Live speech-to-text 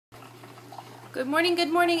Good morning, good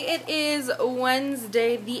morning. It is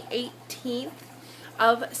Wednesday the 18th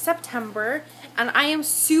of September and I am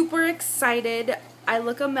super excited. I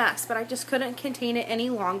look a mess, but I just couldn't contain it any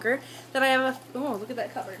longer that I have oh, look at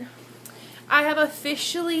that cupboard. I have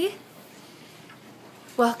officially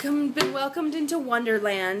been welcomed into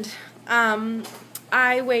Wonderland.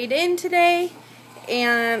 I weighed in today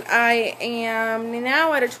and I am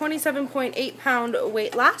now at a 27.8 pound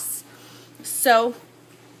weight loss. So,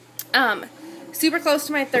 super close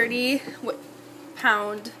to my 30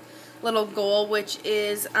 pound little goal, which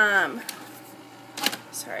is, sorry,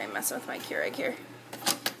 I'm messing with my Keurig here,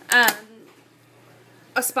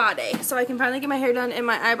 a spa day, so I can finally get my hair done and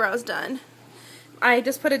my eyebrows done. I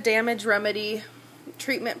just put a damage remedy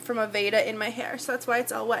treatment from Aveda in my hair, so that's why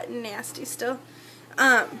it's all wet and nasty still.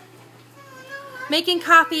 Making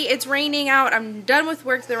coffee, it's raining out, I'm done with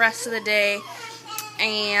work the rest of the day.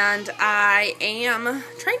 And I am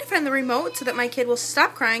trying to find the remote so that my kid will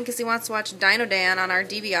stop crying because he wants to watch Dino Dan on our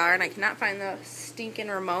DVR, and I cannot find the stinking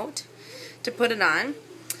remote to put it on.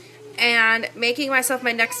 And making myself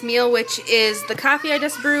my next meal, which is the coffee I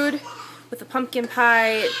just brewed with a pumpkin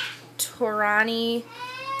pie, Torani,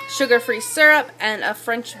 sugar-free syrup, and a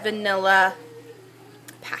French vanilla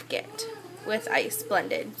packet with ice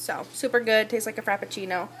blended. So, super good. Tastes like a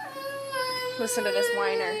Frappuccino. Listen to this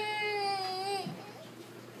whiner.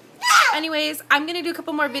 Anyways, I'm going to do a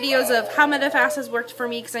couple more videos of how MetaFast has worked for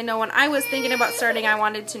me, because I know when I was thinking about starting, I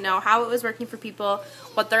wanted to know how it was working for people,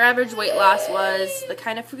 what their average weight loss was, the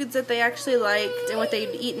kind of foods that they actually liked, and what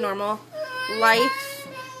they'd eat in normal life,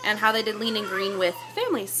 and how they did lean and green with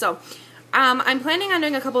families. So, I'm planning on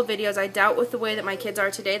doing a couple videos. I doubt with the way that my kids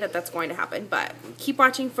are today that that's going to happen, but keep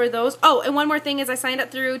watching for those. Oh, and one more thing is I signed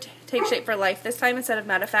up through Take Shape for Life this time instead of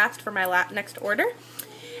MetaFast for my next order.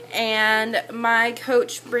 And my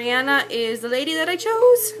coach, Brianna, is the lady that I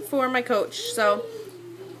chose for my coach. So,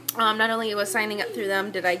 not only was signing up through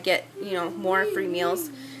them did I get, more free meals,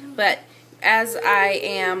 but as I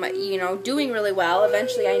am, doing really well,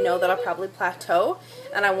 eventually I know that I'll probably plateau,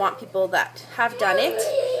 and I want people that have done it.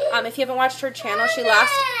 If you haven't watched her channel, she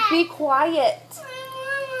lost... Be quiet!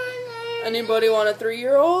 Anybody want a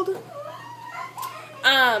 3-year-old?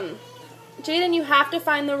 Jaden, you have to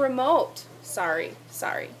find the remote. Sorry.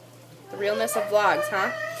 The realness of vlogs,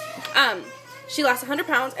 huh? She lost 100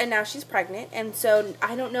 pounds and now she's pregnant, and so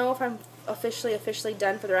I don't know if I'm officially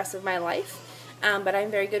done for the rest of my life, but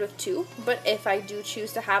I'm very good with 2. But if I do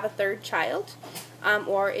choose to have a 3rd child,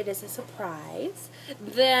 or it is a surprise,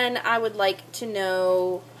 then I would like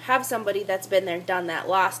to have somebody that's been there, done that,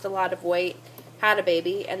 lost a lot of weight, had a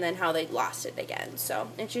baby, and then how they lost it again. So,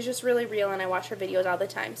 and she's just really real, and I watch her videos all the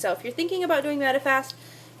time. So if you're thinking about doing MetaFast,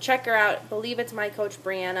 check her out. I believe it's my coach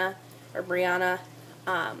Brianna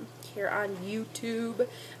here on YouTube.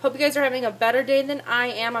 Hope you guys are having a better day than I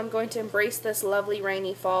am. I'm going to embrace this lovely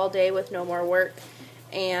rainy fall day with no more work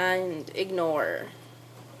and ignore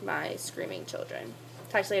my screaming children.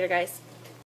 Talk to you later, guys.